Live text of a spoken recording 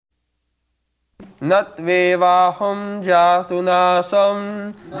evāhaṁ jātu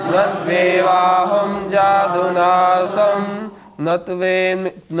nāsaṁ, evāhaṁ jātu nāsaṁ,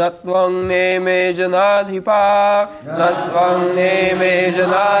 tvaṁ neme janādhipāḥ, tvaṁ neme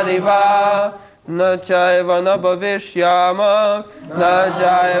janādhipāḥ, caiva bhaviṣyāmaḥ,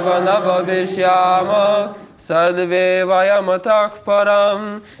 bhaviṣyāmaḥ, sarve vayam ataḥ param,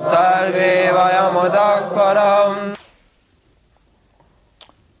 sarve vayam ataḥ param.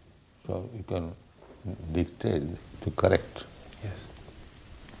 So you can dictate to correct. Yes.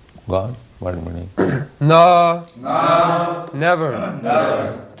 Go on, what meaning? No, never.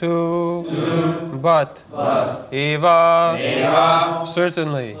 Two, but. Evāhaṁ,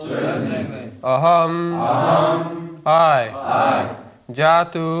 certainly. Evāhaṁ, I.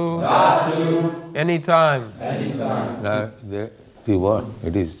 Jātu, anytime. Now, the word,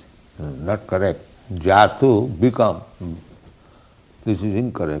 it is not correct. Jātu, become. This is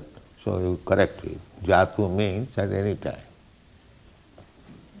incorrect, so you correct it. Jātu means at any time.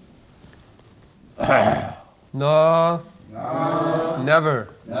 No, never.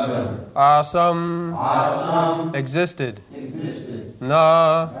 Nāsaṁ, existed.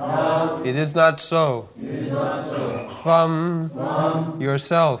 No, it is not so. Tvaṁ,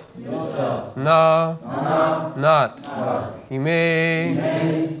 yourself. No, not.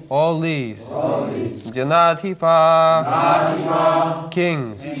 Neme, all these. Janādhipāḥ,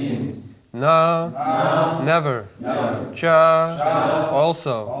 kings. No, never. Cha,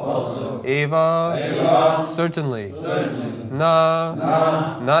 also. Eva, certainly. No,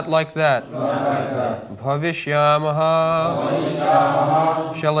 not like that.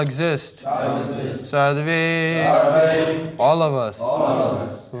 Bhaviṣyāmaḥ, shall exist. Sarve, all of us.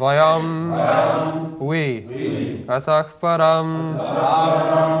 Vayam, we. Ataḥ param,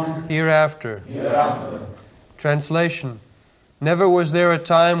 hereafter. Translation. Never was there a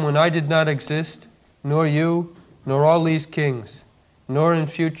time when I did not exist, nor you, nor all these kings, nor in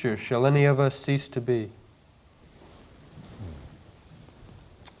future shall any of us cease to be.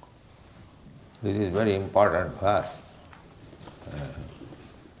 This is very important verse.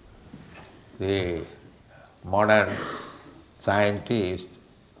 The modern scientists,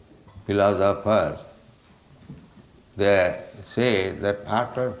 philosophers, they say that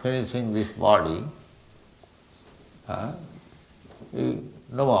after finishing this body,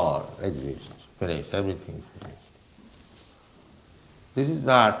 no more exists, finished, everything is finished. This is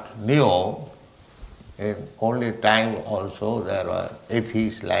not new. In only time also there were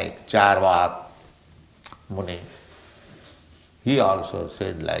atheists like Charvak Muni. He also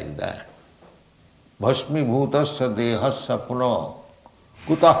said like that. Bhasmi bhutasya dehasya puno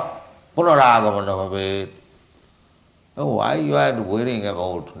kutah punaragamana bhavet. Why you are worrying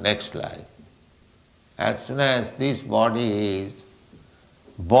about next life? As soon as this body is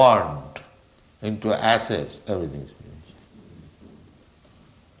burned into ashes, everything is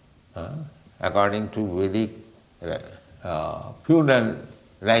finished. According to Vedic funeral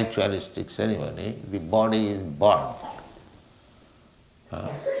ritualistic ceremony, the body is burned.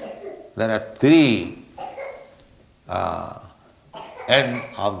 There are three ends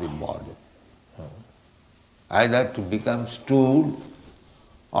of the body. Either to become stool,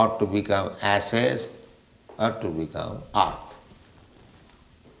 or to become ashes, or to become earth.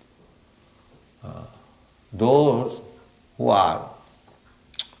 Those who are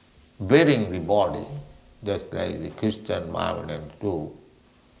burying the body, just like the Christian Mohammedans do,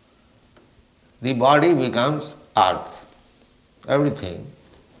 the body becomes earth. Everything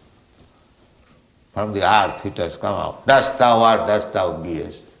from the earth it has come out. Dust thou art, dust thou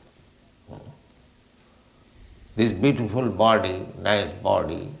beest. This beautiful body, nice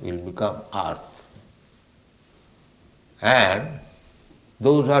body, will become earth. And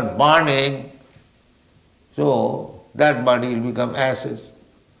those who are burning, so that body will become ashes.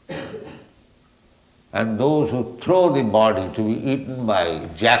 And those who throw the body to be eaten by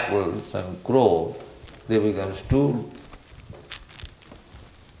jackals and crows, they become stool.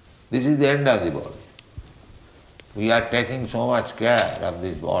 This is the end of the body. We are taking so much care of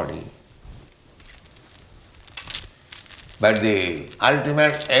this body. But the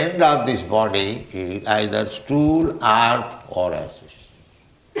ultimate end of this body is either stool, earth or ashes.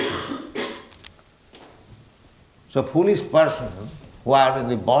 So foolish person who are in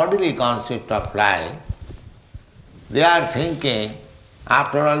the bodily concept of life, they are thinking,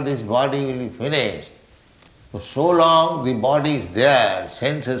 after all this body will be finished, for so long the body is there,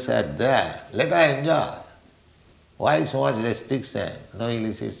 senses are there, let us enjoy. Why so much restriction? No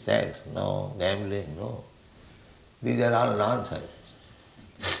illicit sex, no gambling, no. These are all nonsense.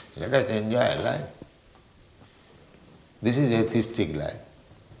 Let us enjoy life. This is atheistic life.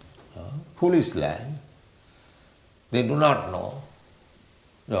 foolish land. They do not know.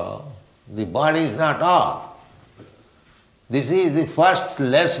 No, the body is not all. This is the first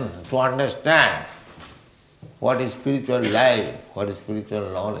lesson to understand what is spiritual life, what is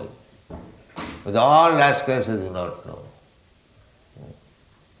spiritual knowledge. With all rascals they do not know.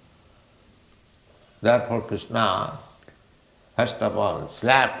 Therefore Krishna, first of all,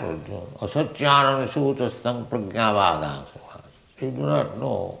 slapped Arjuna. Asacchyanam sutastam pragyavādāṁ. You do not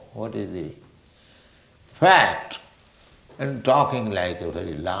know what is the fact, and talking like a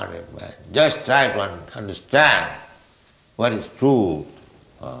very learned man. Just try to understand what is truth.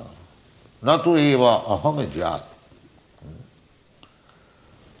 Nātu evāhaṁ jātu.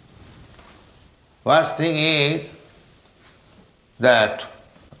 First thing is that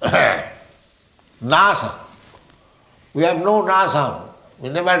nāsaṁ. We have no nāsaṁ. We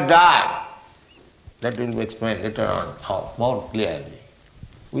never die. That will be explained later on more clearly.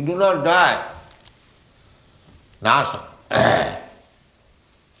 We do not die. Nāsaṁ.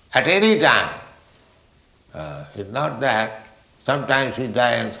 At any time. It's not that sometimes we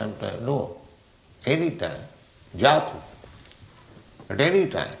die and sometimes no. Any time. Jātu. At any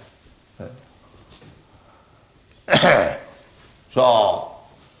time. So,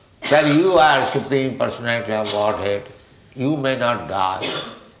 that you are Supreme Personality of Godhead, you may not die,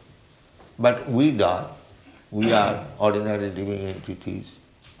 but we die. We are ordinary living entities.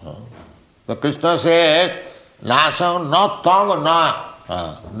 So Krishna says, nāsaṁ na tvaṁ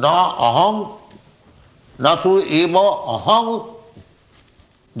na aham na tu evāhaṁ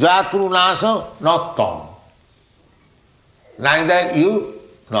jātu nāsaṁ na tvaṁ. Neither you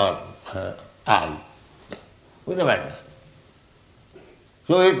nor I. We never die.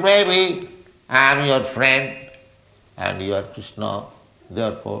 So it may be, I am your friend and you are Krishna,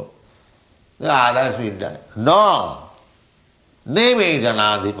 therefore the others will die. No. Neme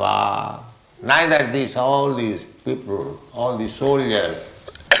janādhipāḥ. Neither all these people, all the soldiers,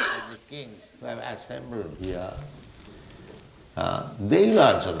 the kings who have assembled here, they will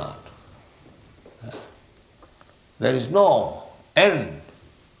also not. There is no end.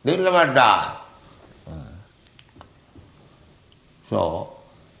 They will never die. So,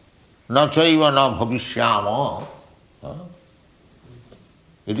 na caiva na bhaviṣyāmaḥ.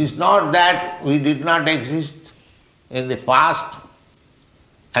 It is not that we did not exist in the past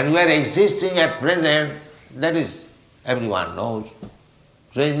and we are existing at present, that is everyone knows.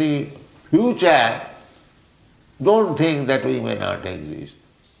 So in the future, don't think that we may not exist.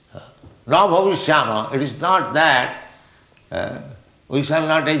 Na bhaviṣyāmaḥ, it is not that we shall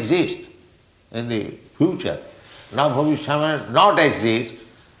not exist in the future. Na bhaviṣyāmaḥ not exist,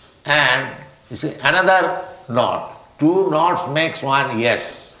 and you see another not. Two nots makes one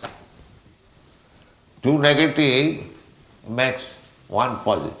yes. Two negative makes one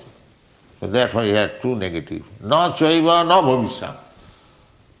positive. So therefore you have two negative. Na caiva na bhaviṣyāmaḥ.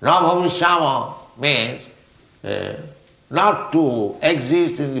 Na bhaviṣyāmaḥ means not to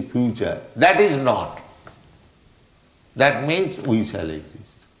exist in the future. That is not. That means we shall exist.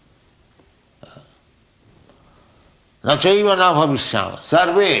 Na caiva na bhaviṣyāmaḥ.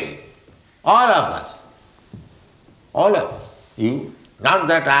 Sarve, all of us. All of us. You, not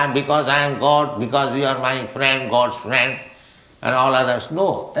that I am because I am God, because you are my friend, God's friend, and all others.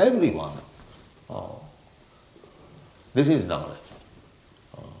 No, everyone. This is knowledge.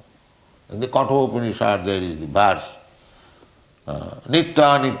 In the Kathopanishad there is the verse,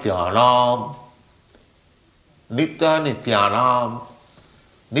 Nitya Nityanam. Nitya Nityanam.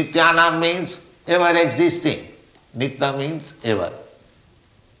 Nityanam means ever existing. Nitya means ever.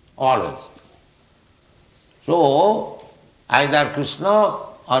 Always. So, either Krishna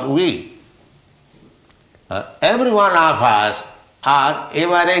or we, every one of us are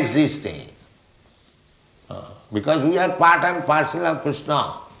ever existing. Because we are part and parcel of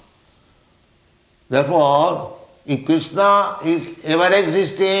Krishna. Therefore, if Krishna is ever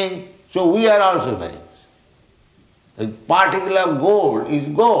existing, so we are also ever existing. The particle of gold is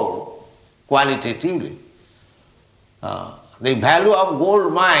gold, qualitatively. The value of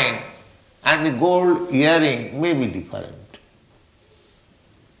gold mine and the gold earring may be different.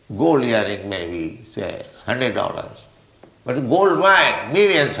 Gold earring may be, say, $100, but the gold mine,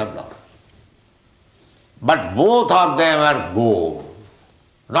 millions of dollars. But both of them are gold.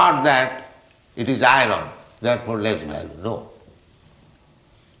 Not that it is iron, therefore less value. No.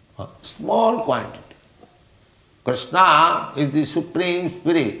 Small quantity. Krishna is the Supreme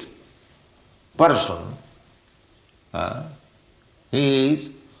Spirit person. He is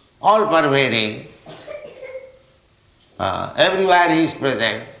all-pervading. Everywhere he is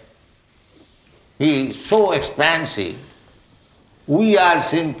present. He is so expansive we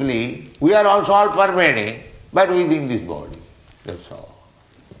are also all pervading, but within this body. That's all.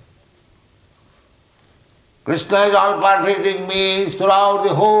 Krishna is all pervading means throughout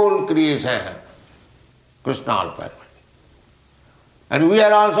the whole creation. Krishna all pervading. And we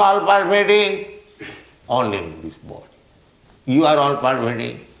are also all pervading only in this body. You are all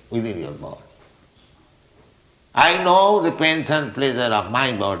pervading within your body. I know the pains and pleasure of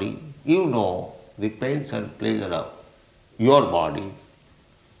my body. You know the pains and pleasure of your body.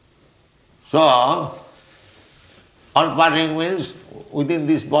 So, all pervading means within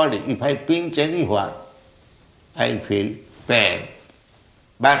this body. If I pinch anywhere, I feel pain.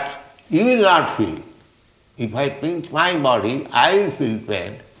 But you will not feel. If I pinch my body, I will feel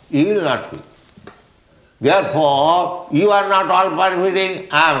pain. You will not feel. Therefore, you are not all pervading,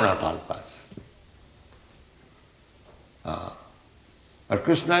 I am not all pervading. But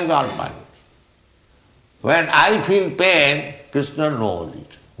Krishna is all pervading. When I feel pain, Krishna knows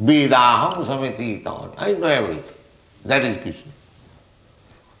it. Evāhaṁ samiti. I know everything. That is Krishna.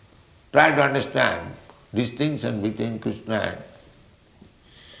 Try to understand distinction between Krishna and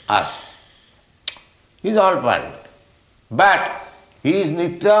us. He is all pervading. But he is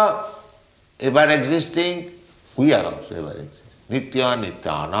nitya, ever existing, we are also ever existing. Nitya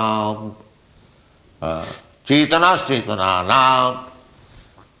nityanam, chetanas chetananam.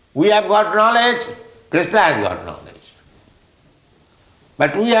 We have got knowledge, Krishna has got knowledge.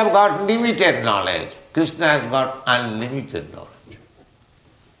 But we have got limited knowledge, Krishna has got unlimited knowledge.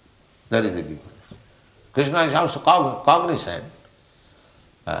 That is the difference. Krishna is also cognizant.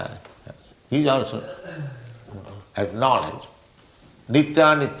 He is also has knowledge.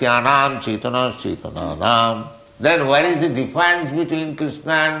 Nitya nityanam chetanas chetananam. Then where is the difference between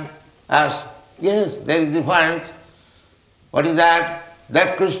Krishna and us? Yes, there is difference. What is that?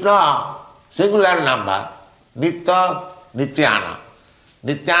 That Krishna, singular number, nitya, nityana.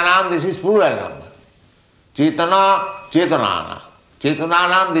 Nityanam, this is plural number. Chetana, chetanana.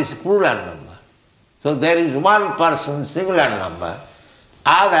 Chetananam, this is plural number. So there is one person, singular number,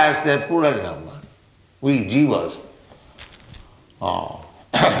 others their plural number. We jivas.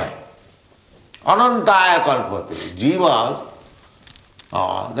 Anantaya kalpate. Jivas,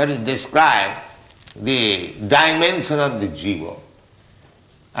 that is described the dimension of the jiva.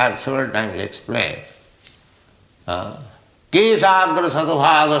 I have several times explained. Kesagra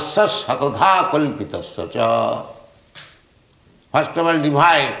satobhagasya satadha kalpitasya cha. First of all,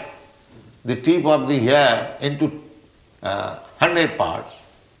 divide the tip of the hair into 100 parts.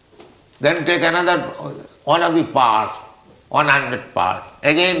 Then take another one of the parts, 100th part,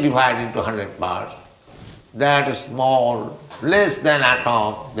 again divide into 100 parts. That is small, less than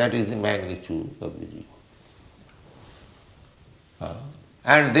atom, that is the magnitude of the jiva.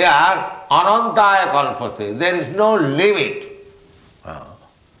 And they are anantaya kalpate. There is no limit.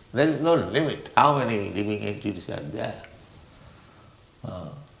 There is no limit. How many living entities are there?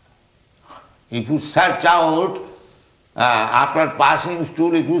 If you search out, after passing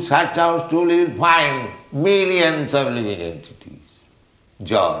stool, if you search out stool, you will find millions of living entities,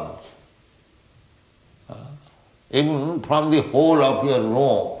 germs. Even from the hole of your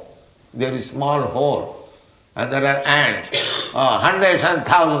room, there is small hole, and there are ants. Hundreds and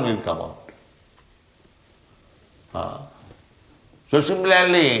thousands will come out. So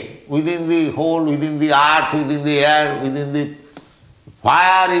similarly, within the hole, within the earth, within the air, within the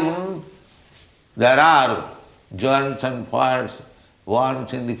fire even, there are germs and fires,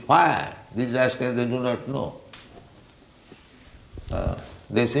 worms in the fire. These rascals, they do not know.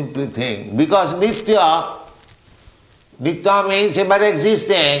 They simply think, because nitya means ever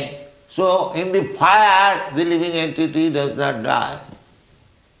existing, so in the fire the living entity does not die.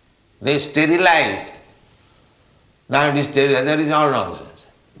 They sterilized. Now it is sterilized, that is all nonsense.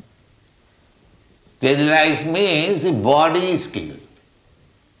 Sterilized means the body is killed.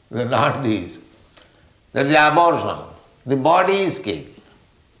 Not these. That is abortion. The body is killed.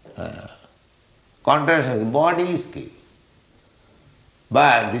 Contraction, the body is killed.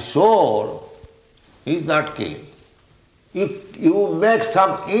 But the soul is not killed. If you make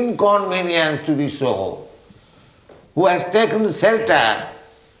some inconvenience to the soul, who has taken shelter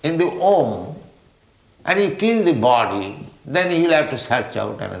in the womb, and you kill the body, then he will have to search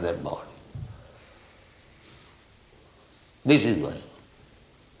out another body. This is going on.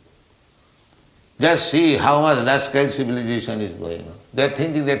 Just see how much rascal civilization is going on. They are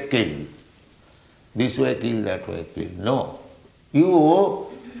thinking that kill. This way kill, that way kill. No.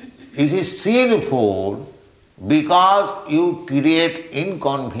 It is sinful because you create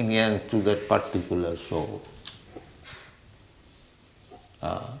inconvenience to that particular soul.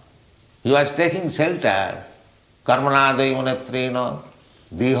 You are taking shelter karmana daivanetrena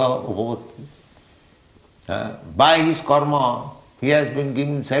deha upavatti. By his karma, he has been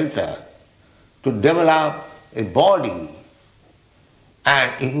given shelter to develop a body.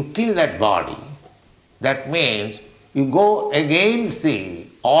 And if you kill that body, that means you go against the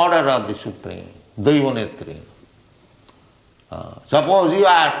order of the Supreme, Daivanetrena. Suppose you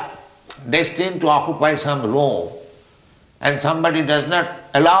are destined to occupy some room and somebody does not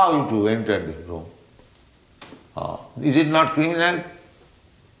allow you to enter the room. Is it not criminal?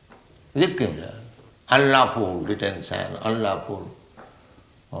 Is it criminal? Unlawful detention, unlawful.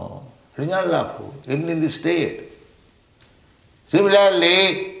 It is unlawful, even in the state.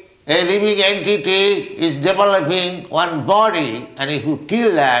 Similarly, a living entity is developing one body, and if you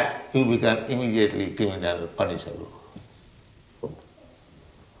kill that, you become immediately criminal, punishable.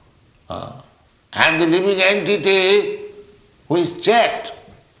 And the living entity who is checked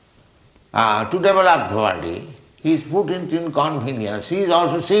to develop the body, he is put into inconvenience, he is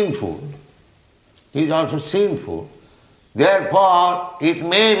also sinful. He is also sinful. Therefore, it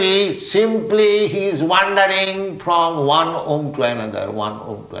may be simply he is wandering from one womb to another, one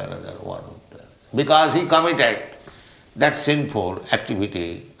womb to another, one womb to another. Because he committed that sinful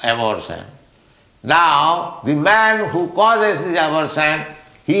activity, abortion. Now, the man who causes this abortion,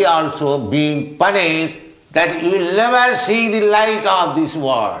 he also being punished that he will never see the light of this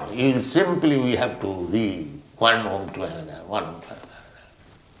world. He will simply, we have to leave one womb to another, one womb to another.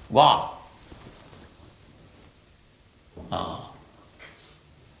 Gone.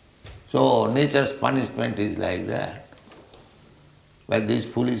 So nature's punishment is like that. But these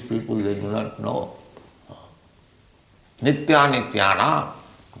foolish people, they do not know. Nitya nityana.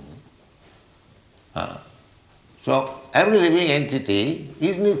 So every living entity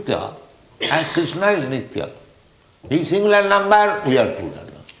is nitya, as Krishna is nitya. He is singular number, we are plural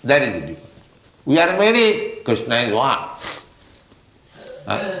number. That is the difference. We are many, Krishna is one.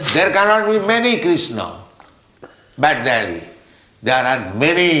 There cannot be many Krishna. But there are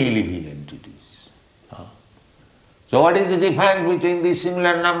many living entities. So what is the difference between this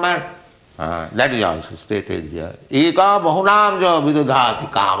singular number? That is also stated here. Eka bahunam jo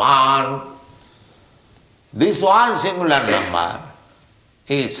vidudhati kaman. This one singular number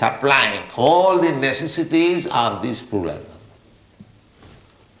is supplying all the necessities of this plural number.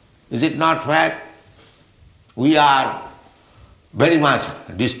 Is it not fact? We are very much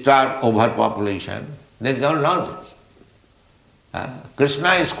disturbed overpopulation. There is all nonsense. Krishna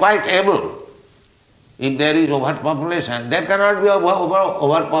is quite able. If there is overpopulation, there cannot be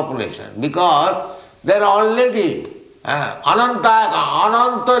overpopulation because there are already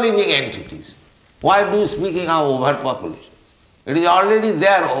ananta living entities. Why do you speaking of overpopulation? It is already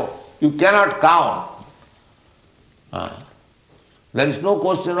there. You cannot count. There is no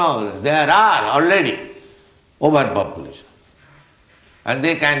question of it. There are already overpopulation. And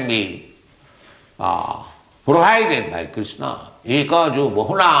they can be provided by Krishna. Eka jo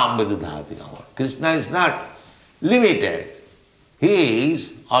bahunam vidudhati. Krishna is not limited. He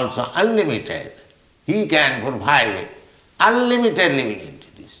is also unlimited. He can provide unlimited living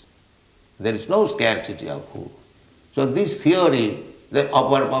entities. There is no scarcity of food. So this theory that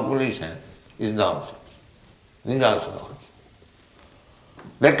overpopulation is nonsense. This is also nonsense.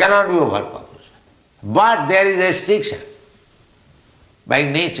 There cannot be overpopulation. But there is restriction by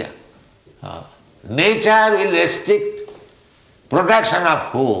nature. Nature will restrict production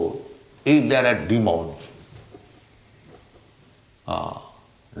of food if there are demons.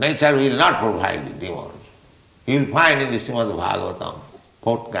 Nature will not provide the demons. You will find in the Srimad Bhagavatam,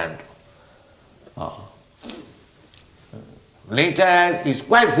 4th canto. Nature is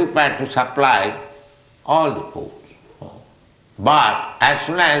quite prepared to supply all the food. But as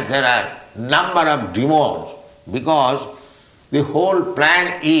soon as there are number of demons, because the whole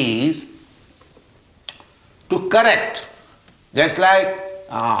plan is to correct. Just like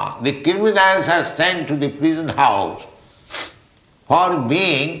the criminals are sent to the prison house for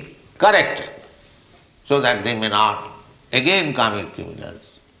being corrected, so that they may not again commit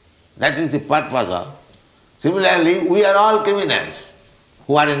criminals. That is the purpose of. Similarly, we are all criminals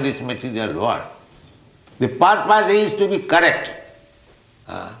who are in this material world. The purpose is to be corrected.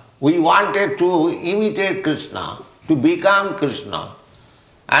 We wanted to imitate Krishna, to become Krishna,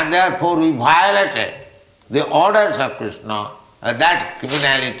 and therefore we violated the orders of Krishna. That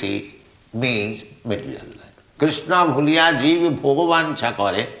criminality means material life. Krishna bhuliya jeev bhogavan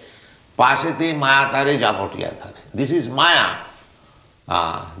chakare pasete maya tare japotiya thare. This is maya.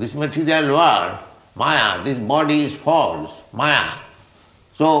 This material world, maya, this body is false, maya.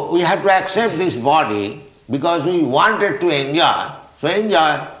 So we have to accept this body because we wanted to enjoy. So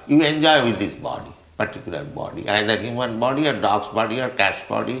enjoy, you enjoy with this body. particular body, either human body or dog's body or cat's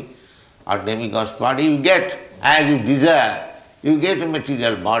body or demigod's body. You get as you desire, you get a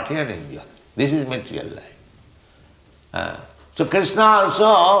material body and enjoy. This is material life. So Krishna also,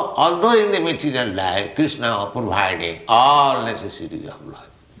 although in the material life, Krishna providing all necessities of life.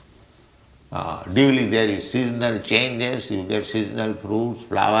 Duly there is seasonal changes, you get seasonal fruits,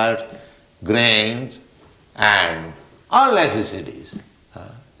 flowers, grains, and all necessities.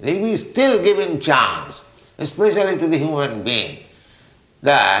 He is still giving chance, especially to the human being,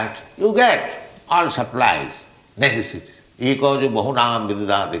 that you get all supplies, necessities. Eko jo bahunam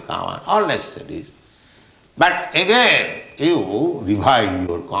vidudati kaman, all necessities. But again, you revive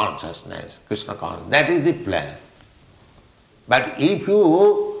your consciousness, Krishna consciousness. That is the plan. But if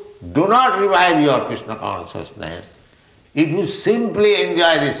you do not revive your Krishna consciousness, if you simply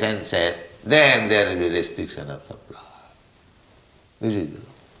enjoy the senses, then there will be restriction of supply. This is the law.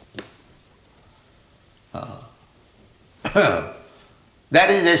 That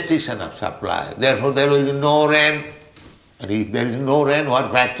is restriction of supply. Therefore there will be no rain. And if there is no rain,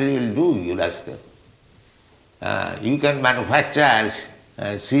 what factory will do? You will ask them. You can manufacture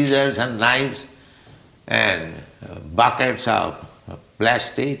scissors and knives and buckets of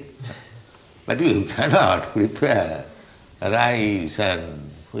plastic, but you cannot prepare rice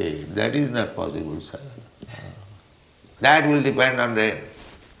and wheat. That is not possible, sir. That will depend on rain.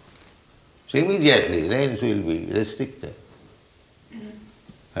 So immediately rains will be restricted.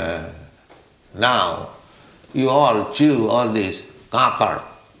 Now you all chew all this kakar.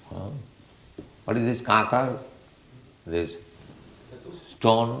 What is this kakar? This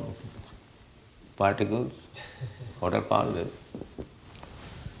stone particles. What are called this?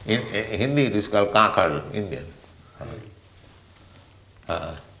 In Hindi it is called kakar, Indian.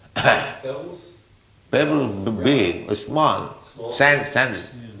 Pebbles? Pebbles big, small, sand.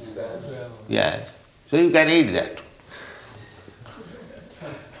 Yes. So you can eat that.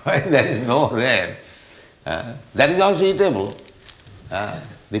 When there is no rain, that is also eatable.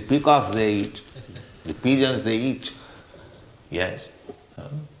 The peacocks they eat, the pigeons they eat. Yes.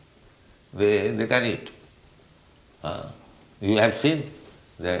 They can eat. You have seen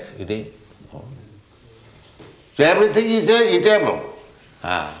they eating. So everything is eatable.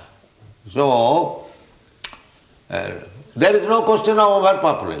 So there is no question of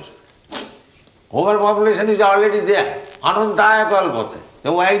overpopulation. Overpopulation is already there. Anantaya kalpate.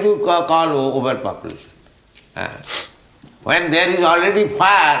 So why do you call overpopulation? When there is already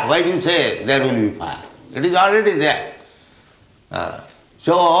fire, why do you say there will be fire? It is already there.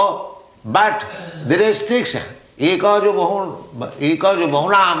 But the restriction, eka jo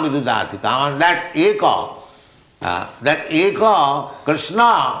bahunam vidudati kaman, that eka,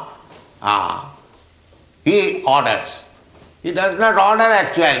 Krishna, he orders. He does not order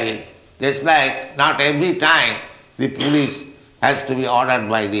actually. Just like not every time the police has to be ordered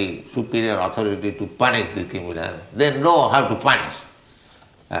by the superior authority to punish the criminal. They know how to punish.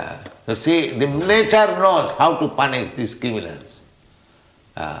 So see, the nature knows how to punish these criminals.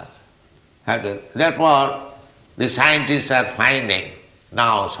 Therefore, the scientists are finding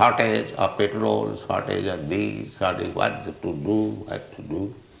now shortage of petrol, shortage of this, shortage what to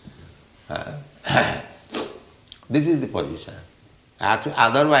do. This is the position. Actually,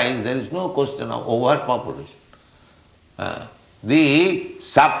 otherwise, there is no question of overpopulation. The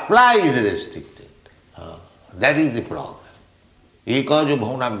supply is restricted. That is the problem.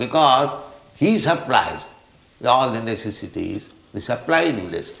 Because he supplies all the necessities, the supply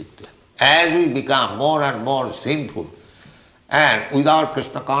is restricted. As we become more and more sinful and without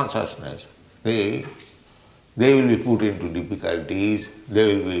Krishna consciousness, they will be put into difficulties,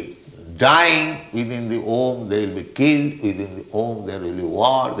 they will be dying within the home, they will be killed within the home, there will be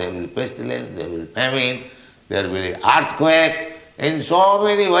war, there will be pestilence, there will be famine, there will be earthquake. In so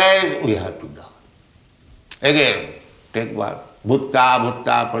many ways we have to die. Again, take what?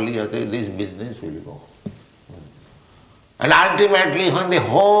 Bhutta praliyate, this business will go. And ultimately when the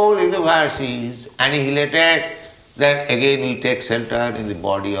whole universe is annihilated, then again we take shelter in the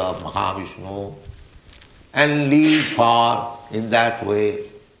body of Mahavishnu and live for in that way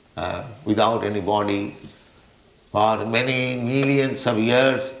without any body for many millions of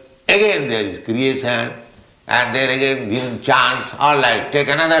years. Again there is creation and there again given chance, all right, take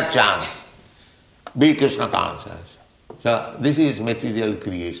another chance. Be Krishna conscious. So this is material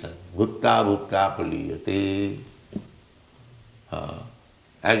creation. Bhutta praliyate.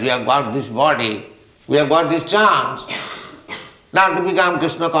 As we have got this body, we have got this chance now to become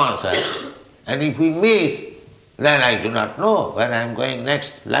Krishna conscious. And if we miss, then I do not know where I am going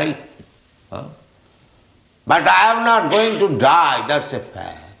next life. But I am not going to die, that's a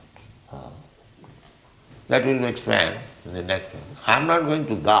fact. That will be explained in the next one. I am not going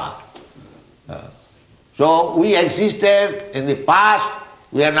to die. So we existed in the past,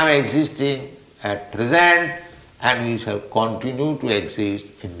 we are now existing at present, and we shall continue to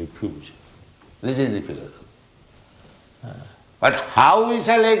exist in the future. This is the philosophy. But how we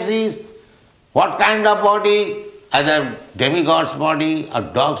shall exist, what kind of body, either demigod's body, or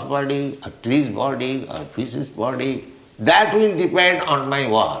dog's body, or tree's body, or fish's body, that will depend on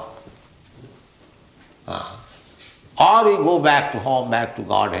my work. Or we go back to home, back to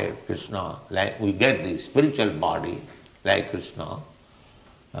Godhead, Krishna, like we get the spiritual body like Krishna.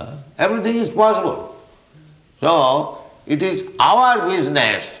 Everything is possible. So it is our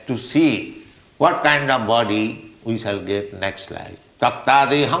business to see what kind of body we shall get next life.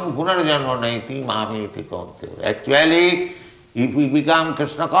 Taktādeham punarjanma naiti mamiti kaunteya. Actually, if we become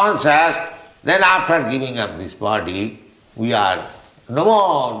Krishna conscious, then after giving up this body, we are no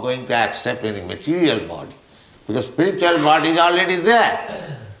more going to accept any material body. Because spiritual body is already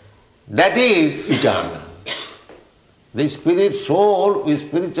there. That is eternal. The spirit soul with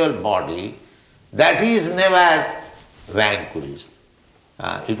spiritual body, that is never vanquished.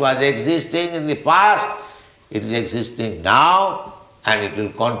 It was existing in the past, it is existing now, and it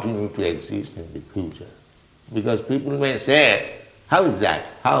will continue to exist in the future. Because people may say, how is that?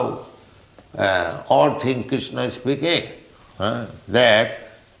 How odd thing Krishna is speaking? That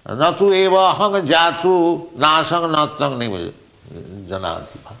nātu evāhaṁ jātu nāsaṁ neme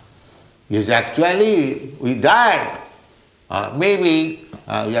janādhipāḥ. Yes, actually we died. Maybe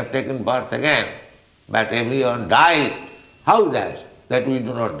we have taken birth again, but everyone dies. How is that? That we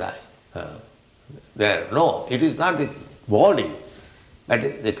do not die. No, it is not the body.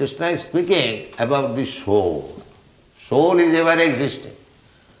 But the Krishna is speaking about the soul. Soul is ever existing.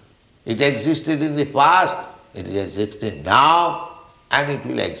 It existed in the past, it is existing now, and it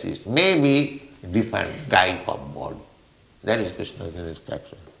will exist. Maybe different type of body. That is Krishna's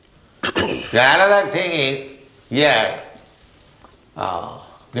instruction. The another thing is, here,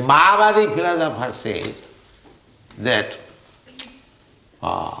 the Mahavadi philosopher says that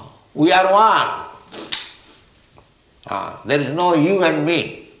we are one. There is no you and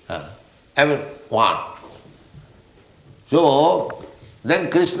me. Every one. So, then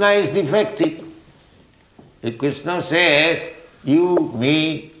Krishna is defective. If Krishna says, you,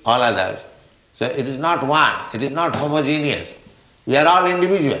 me, all others, so it is not one, it is not homogeneous. We are all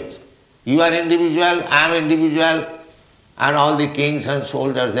individuals. You are individual, I am individual, and all the kings and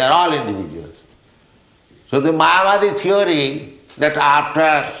soldiers, they are all individuals. So the Mayavadi theory that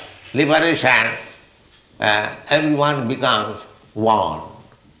after liberation, everyone becomes one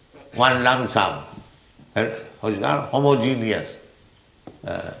nāsaṁ, what is called homogeneous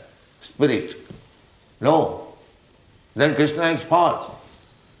spirit. No. Then Krishna is false.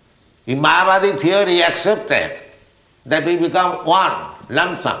 The Mayavadi theory accepted that we become one,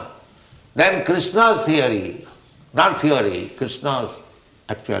 nāsaṁ. Then Krishna's theory, not theory, Krishna's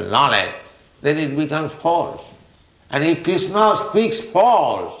actual knowledge, then it becomes false. And if Krishna speaks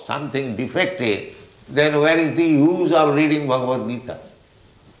false, something defective, then where is the use of reading Bhagavad Gita?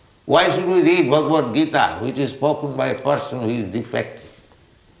 Why should we read Bhagavad Gita, which is spoken by a person who is defective?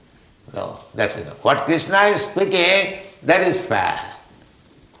 No, that's enough. What Krishna is speaking, that is fact.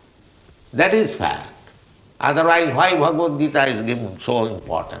 That is fact. Otherwise, why Bhagavad Gita is given so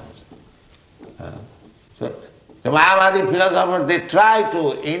importance? So, the Mayavadi philosophers, they try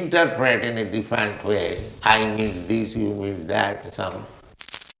to interpret in a different way. I means this, you means that, some.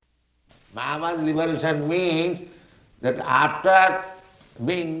 Mayavadi liberation means that after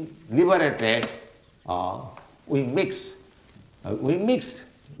being liberated, we mix.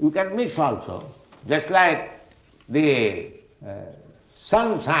 You can mix also. Just like the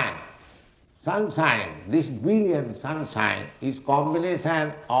sunshine. This brilliant sunshine is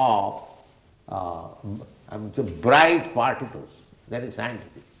combination of bright particles. That is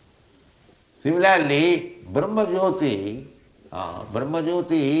scientific. Similarly, Brahma-jyoti,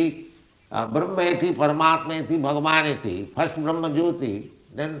 Brahma-eti, Paramatma-eti, Bhagavan-eti, first Brahma-jyoti,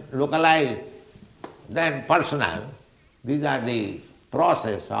 then localized, then personal. These are the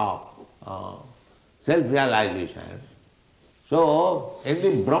process of self-realization. So, in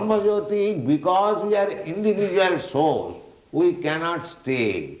the Brahma-jyoti, because we are individual souls, we cannot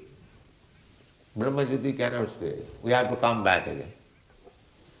stay. Brahma-jyoti cannot stay. We have to come back again.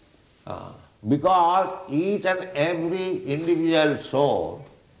 Because each and every individual soul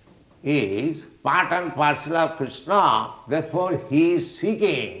is part and parcel of Krishna, therefore he is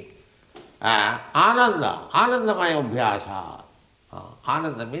seeking ananda, anandamaya abhyasa.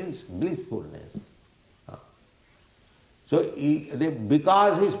 Ananda means blissfulness. So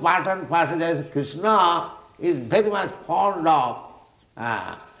because he is part and parcel as Krishna, is very much fond of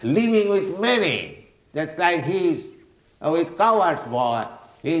living with many, just like he is with cowherd's boy,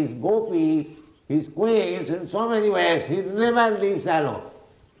 his gopis, his queens, in so many ways, he never lives alone.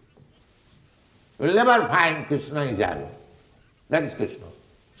 You will never find Krishna is alone. That is Krishna.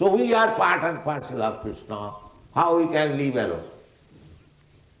 So we are part and parcel of Krishna. How we can live alone?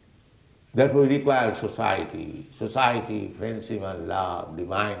 That we require society. Society, friendship and love,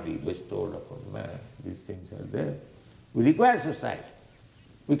 divinely bestowed upon man. These things are there. We require society.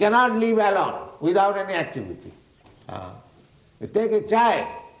 We cannot live alone without any activity. You take a child,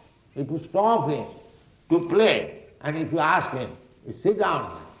 if you stop him to play, and if you ask him, you sit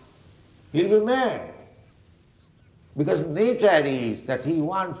down, he'll be mad. Because nature is that he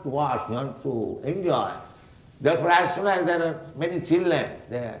wants to watch, he wants to enjoy. Therefore, as soon as there are many children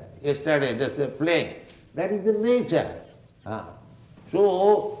there, yesterday just they playing, that is the nature.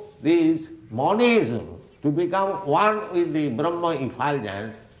 So, this monism, to become one with the Brahma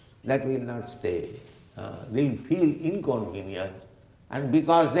effulgence, that will not stay. They will feel inconvenience, and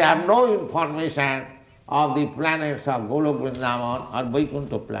because they have no information of the planets of Golok Vrindavan or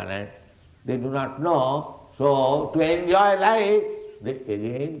Vaikuntha planet, they do not know. So, to enjoy life, they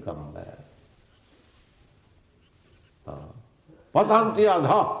again come back. Patanti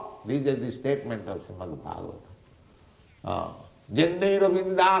adha, this is the statement of Srimad Bhagavatam. Jannaira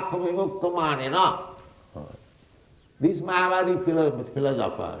vindakha vimukta manina. These Mayavadi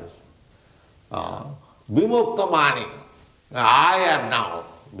philosophers, vimukta mani, I am now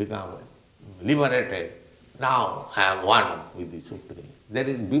become liberated, now I am one with the Supreme. That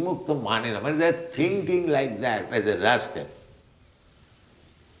is vimukta manina, but they are thinking like that as a rascal.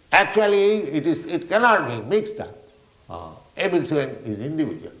 Actually, it cannot be mixed up. Everything is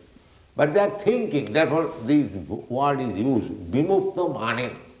individual. But they are thinking, therefore this word is used, vimukta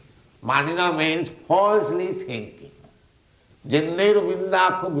manina. Manina means falsely thinking. Janneru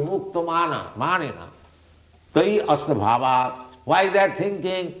vindakha vimukta manina. Tai astabhava. Why they are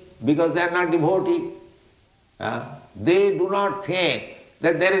thinking? Because they are not devotee. They do not think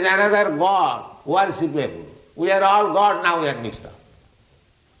that there is another God worshipable. We are all God, now we are mixed up.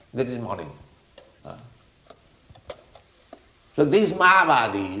 That is Manina. So these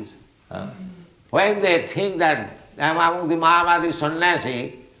Mayavadis, when they think that among the Mayavadi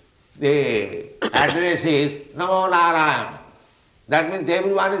sannyasi, the address is Namo Narayana. That means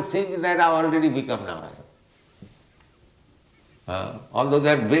everyone is thinking that I have already become Narayana. Although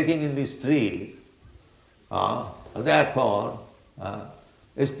they are breaking in the street, therefore,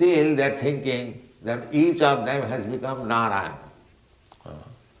 still they are thinking that each of them has become Narayana.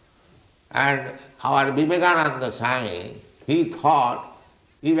 And our Vivekananda Swami, he thought,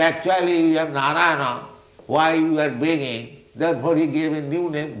 if actually you are Narayana, why you are begging? Therefore he gave a new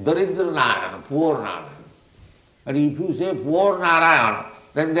name, Daridra Narayana, poor Narayana. And if you say poor Narayana,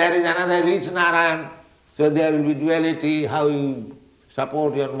 then there is another rich Narayana. So there will be duality, how you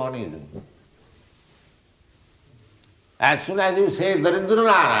support your monism. As soon as you say Daridra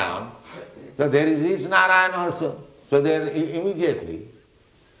Narayana, so there is rich Narayana also. So there immediately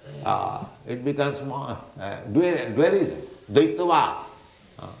it becomes more dualism, Daitava.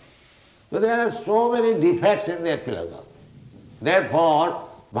 So there are so many defects in their philosophy. Therefore,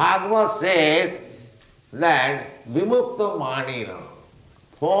 Bhagavad says that vimukta manina,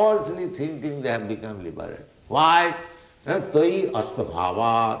 falsely thinking they have become liberated. Why? Tai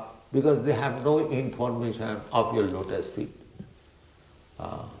astabhava, because they have no information of your lotus feet.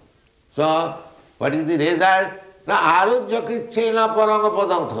 So, what is the result?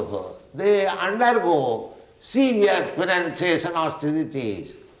 They undergo severe penances and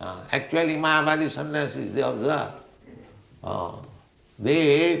austerities. Actually, Mayavadi sannyasis, they observe.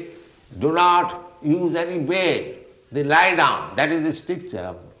 They do not use any bed. They lie down. That is the stricture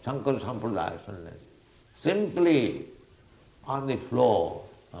of Shankara Sampradaya sannyasi. Simply on the floor.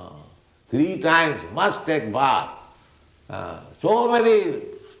 3 times must take bath. So many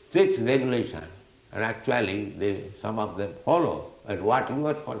strict regulations. And actually, some of them follow. But what you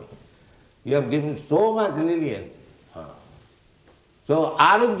are following? You have given so much lenience. So,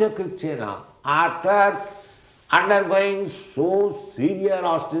 Arujya Krityena, after undergoing so severe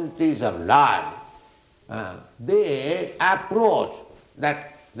austerities of life, they approach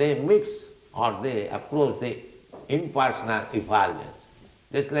that they mix or they approach the impersonal effulgence.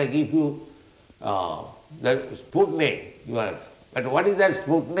 Just like if you, the Sputnik, but what is that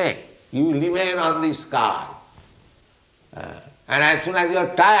Sputnik? You remain on the sky. And as soon as you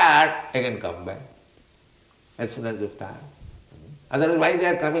are tired, again come back. As soon as you are tired. Otherwise, why they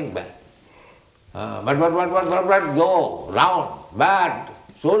are coming back? But go round, but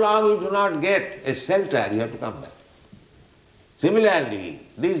So long you do not get a shelter, you have to come back. Similarly,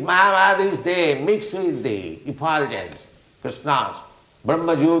 these Mayavadis, they mix with the effulgence, Krishna's,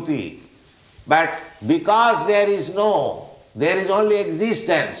 Brahma Jyoti. But because there is only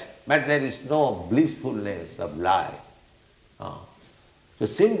existence, but there is no blissfulness of life. So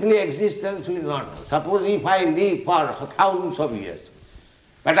simply existence will not. Suppose if I live for thousands of years,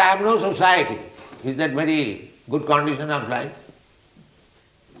 but I have no society, is that very good condition of life?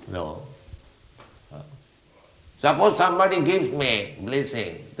 No. Suppose somebody gives me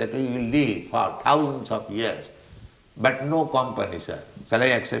blessing that we will live for thousands of years, but no company, sir. Shall I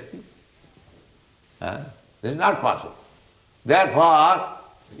accept it? This is not possible. Therefore,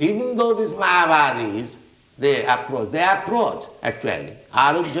 even though these Mayavadis, they approach actually.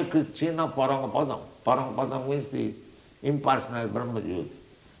 Arujya Krishna Param. Param means the impersonal Brahma Jyoti.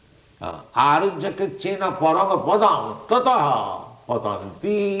 Arujya Krishna Param tataḥ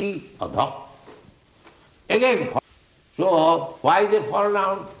patanti ataḥ. Again, so why they fall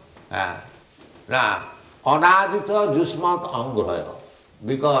down? Now, anādita jusmat angraya,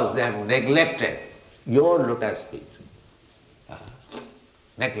 because they have neglected your lotus feet.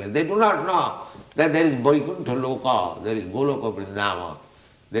 They do not know that there is Vaikuntha Loka, there is Goloka Vrindavan,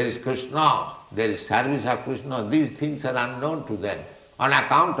 there is Krishna, there is service of Krishna. These things are unknown to them. On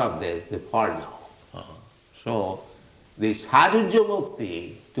account of this, they fall down. So, the Sajujya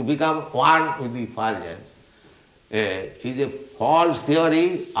Mukti, to become one with the effulgence, is a false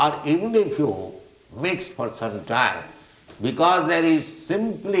theory, or even if you mix for some time, because there is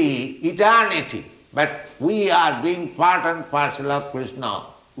simply eternity. But we are being part and parcel of Krishna.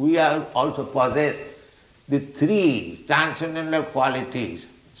 We are also possessed the three transcendental qualities,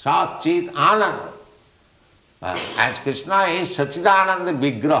 Sat, Chit, Ananda. As Krishna is Satchidananda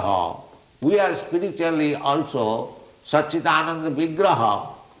Vigraha, we are spiritually also Satchidananda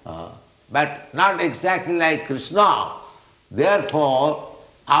Vigraha, but not exactly like Krishna. Therefore,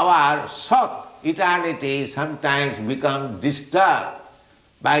 our Sat, eternity, sometimes becomes disturbed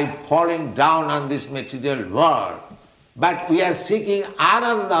by falling down on this material world. But we are seeking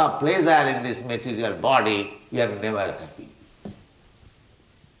Ananda, pleasure in this material body, we are never happy.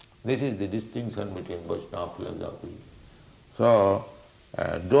 This is the distinction between Vaishnava philosophy. So,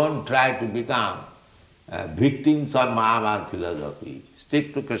 don't try to become victims of Mayavad philosophy.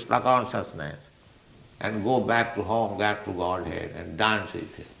 Stick to Krishna consciousness and go back to home, back to Godhead and dance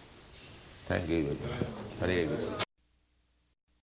with Him. Thank you very much. Hare Krishna.